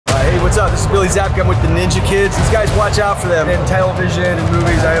what's up? This is Billy Zapka. I'm with the Ninja Kidz. These guys, watch out for them. In television and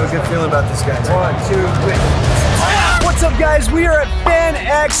movies, I have a good feeling about these guys. 1, 2, 3. What's up, guys? We are at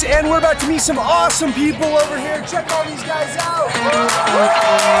FanX, and we're about to meet some awesome people over here. Check all these guys out.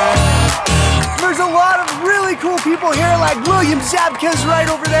 There's a lot of really cool people here, like William Zabka's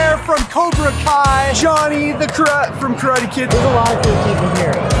right over there from Cobra Kai, Johnny from Karate Kid. There's a lot of cool people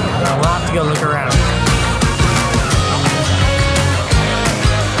here. We'll have to go look around.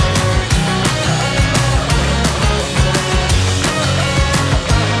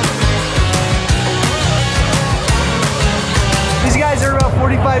 These guys are about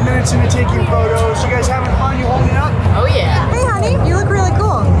 45 minutes into taking photos. You guys having fun? You holding up? Oh yeah. Hey honey, you look really cool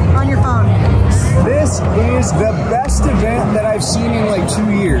on your phone. This is the best event that I've seen in like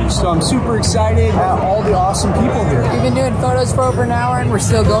 2 years. So I'm super excited at all the awesome people here. We've been doing photos for over an hour and we're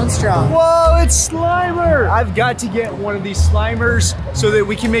still going strong. Whoa, it's Slimer! I've got to get one of these Slimers so that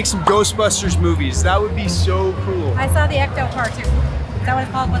we can make some Ghostbusters movies. That would be so cool. I saw the Ecto cartoon. Is that what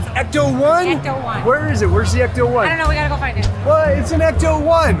it's called? What's it? Ecto 1? Ecto 1. Where is it? Where's the Ecto 1? I don't know, we gotta go find it. What? It's an Ecto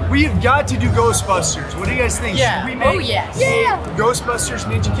 1. We've got to do Ghostbusters. What do you guys think? Yeah. Should we make Oh yes. Yeah. Ghostbusters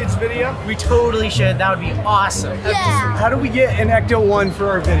Ninja Kidz video? We totally should. That would be awesome. Yeah. How do we get an Ecto 1 for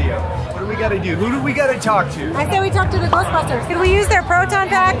our video? What do we gotta do? Who do we gotta talk to? I say we talk to the Ghostbusters. Can we use their proton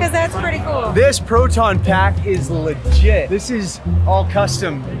pack? Because that's pretty cool. This proton pack is legit. This is all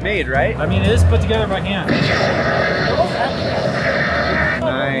custom made, right? I mean, it is put together by hand.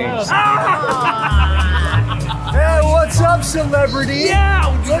 Nice. Hey, what's up, celebrity? Yeah!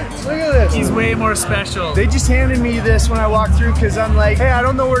 Look at this. He's way more special. They just handed me this when I walked through because I'm like, hey, I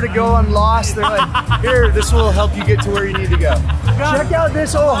don't know where to go. I'm lost. They're like, here, this will help you get to where you need to go. Check out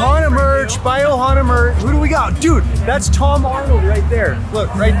this Ohana merch. Buy Ohana merch. Who do we got? Dude, that's Tom Arnold right there.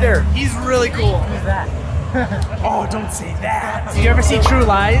 Look, right there. He's really cool. Who's that? Oh, don't say that. Did you ever see True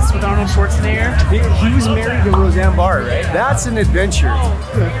Lies with Arnold Schwarzenegger? He was married to Roseanne Barr, right? That's an adventure.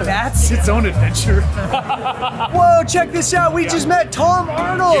 That's its own adventure. Whoa, check this out. We just met Tom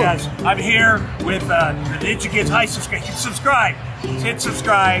Arnold. Yes, I'm here with the Ninja Kidz. Hi, subscribe. Hit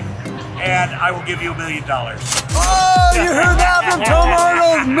subscribe, and I will give you $1 million. Oh, you heard that from Tom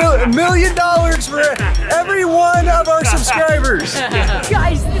Arnold. $1 million for every one of our subscribers.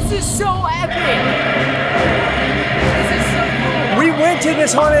 Guys, this is so epic. We went to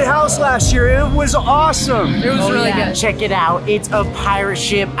this haunted house last year. It was awesome. It was really good. Check it out. It's a pirate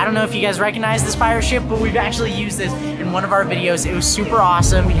ship. I don't know if you guys recognize this pirate ship, but we've actually used this in one of our videos. It was super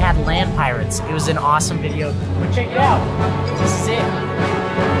awesome. We had land pirates. It was an awesome video. But check it out. This is it.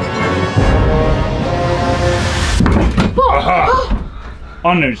 Aha!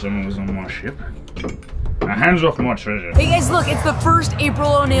 I knew someone was on my ship. Now hands off my treasure. Hey guys, look, it's the first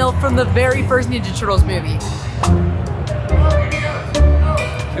April O'Neil from the very first Ninja Turtles movie.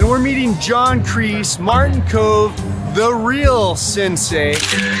 And we're meeting John Kreese, Martin Cove, the real sensei. Nice.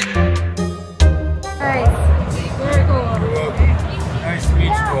 Very cool. Nice to meet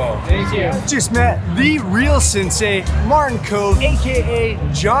you all. Thank you. Just met the real sensei, Martin Cove, AKA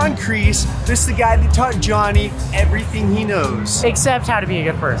John Kreese. This is the guy that taught Johnny everything he knows. Except how to be a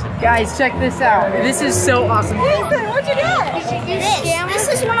good person. Guys, check this out. This is so awesome. Ethan, what'd you get? This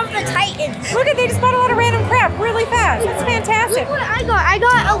is one of the Titans. Look at, they just bought a lot of random crap really fast. That's fantastic. Look what I got. I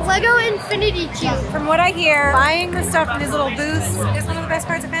got a Lego Infinity Cube. From what I hear, buying the stuff from these little booths is one of the best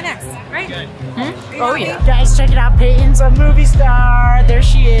parts of FanX, right? Oh yeah. Guys, check it out. Peyton's a movie star. There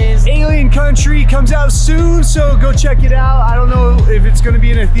she is. Alien Country comes out soon, so go check it out. I don't know if it's going to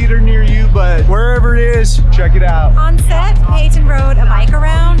be in a theater near you, but wherever it is, check it out. On set, Peyton rode a bike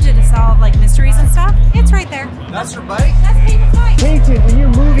around to solve like mysteries and stuff. It's right there. That's her bike? That's Peyton's bike. Peyton, in your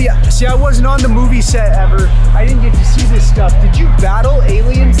movie, see, I wasn't on the movie set ever. I didn't get to see this stuff. Did you battle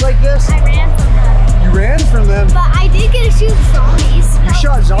aliens like this? I ran from them. You ran from them? But I did get to shoot zombies. You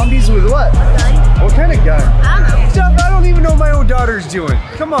shot zombies with what? What kind of gun? I don't know. Stuff I don't even know my own daughter's doing.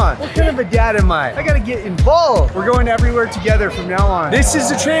 Come on, what kind of a dad am I? I gotta get involved. We're going everywhere together from now on. This is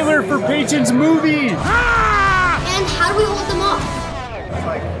the trailer for Peyton's movie. And how do we hold them off?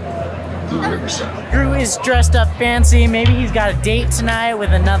 Drew is dressed up fancy. Maybe he's got a date tonight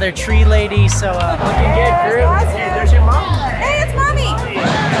with another tree lady. So looking good, Drew. Hey, there's your mom. Hey, it's mommy.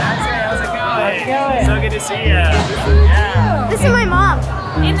 How's it going? How's it going? So good to see you. Yeah. This is my mom.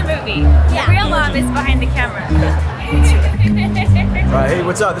 In the movie. Yeah. The real mom is behind the camera. Hey,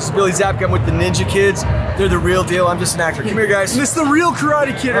 what's up? This is Billy Zapka. I'm with the Ninja Kidz. They're the real deal. I'm just an actor. Come here, guys. This is the real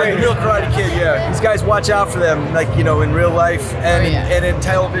Karate Kid, right? The real Karate Kid, yeah. These guys, watch out for them, like, you know, in real life and, and in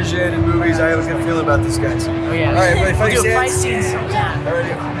television and movies. I have a good feeling about these guys. Oh yeah. All right, everybody, fight We'll do fight stance. scenes sometime. All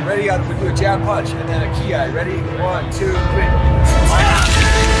right, ready? We'll do a jab punch and then a ki. Ready? 1, 2, 3.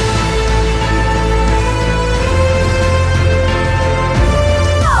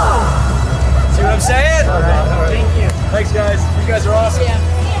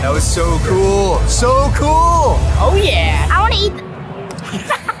 So cool. So cool. Oh yeah. I want to eat.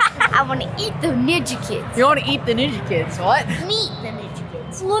 I want to eat the Ninja Kids. You want to eat the Ninja Kids? What? Meet the Ninja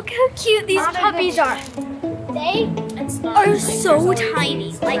Kids. Look how cute these puppies are. They are so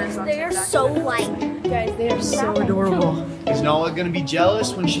tiny. Like they're so light. Guys, they are so adorable. Is Nala gonna be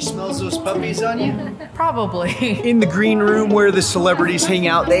jealous when she smells those puppies on you? Probably. In the green room where the celebrities hang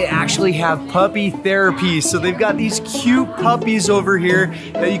out, they actually have puppy therapy. So they've got these cute puppies over here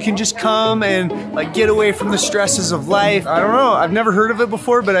that you can just come and like get away from the stresses of life. I don't know, I've never heard of it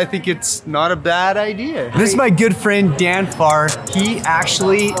before, but I think it's not a bad idea. This is my good friend Dan Farr. He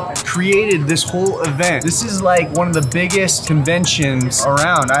actually created this whole event. This is like one of the biggest conventions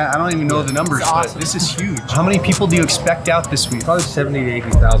around. I don't even know the numbers, but this is huge. How many people do you expect out this week? Probably 70,000 to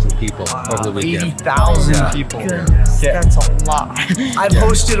 80,000 people over the weekend. 80,000 people. Goodness, that's a lot. I've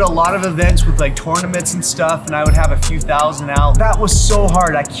hosted a lot of events with like tournaments and stuff, and I would have a few thousand out. That was so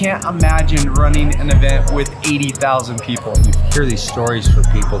hard. I can't imagine running an event with 80,000 people. You hear these stories from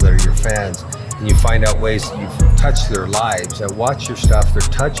people that are your fans, and you find out ways that you've touched their lives. That watch your stuff, they're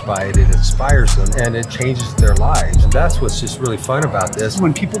touched by it, it inspires them, and it changes their lives. And that's what's just really fun about this.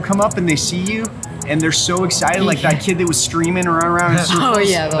 When people come up and they see you, and they're so excited, like that kid that was streaming around in circles. Oh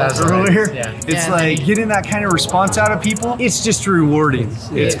yeah, that's earlier. Yeah. It's like getting that kind of response out of people. It's just rewarding.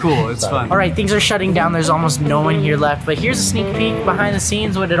 It's cool. It's fun. All right, things are shutting down. There's almost no one here left, but here's a sneak peek behind the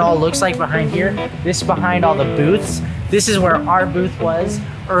scenes, what it all looks like behind here. This is behind all the booths. This is where our booth was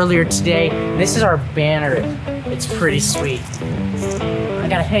earlier today. This is our banner. It's pretty sweet. I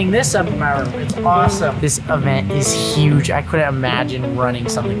gotta hang this up in my room. It's awesome. This event is huge. I couldn't imagine running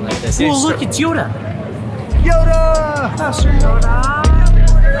something like this. Oh, look, it's Yoda. Yoda! Master Yoda!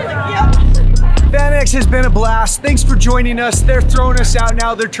 FanX has been a blast. Thanks for joining us. They're throwing us out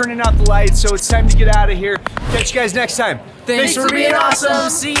now. They're turning out the lights, so it's time to get out of here. Catch you guys next time. Thanks for being awesome.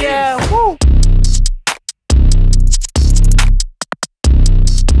 See ya. Woo.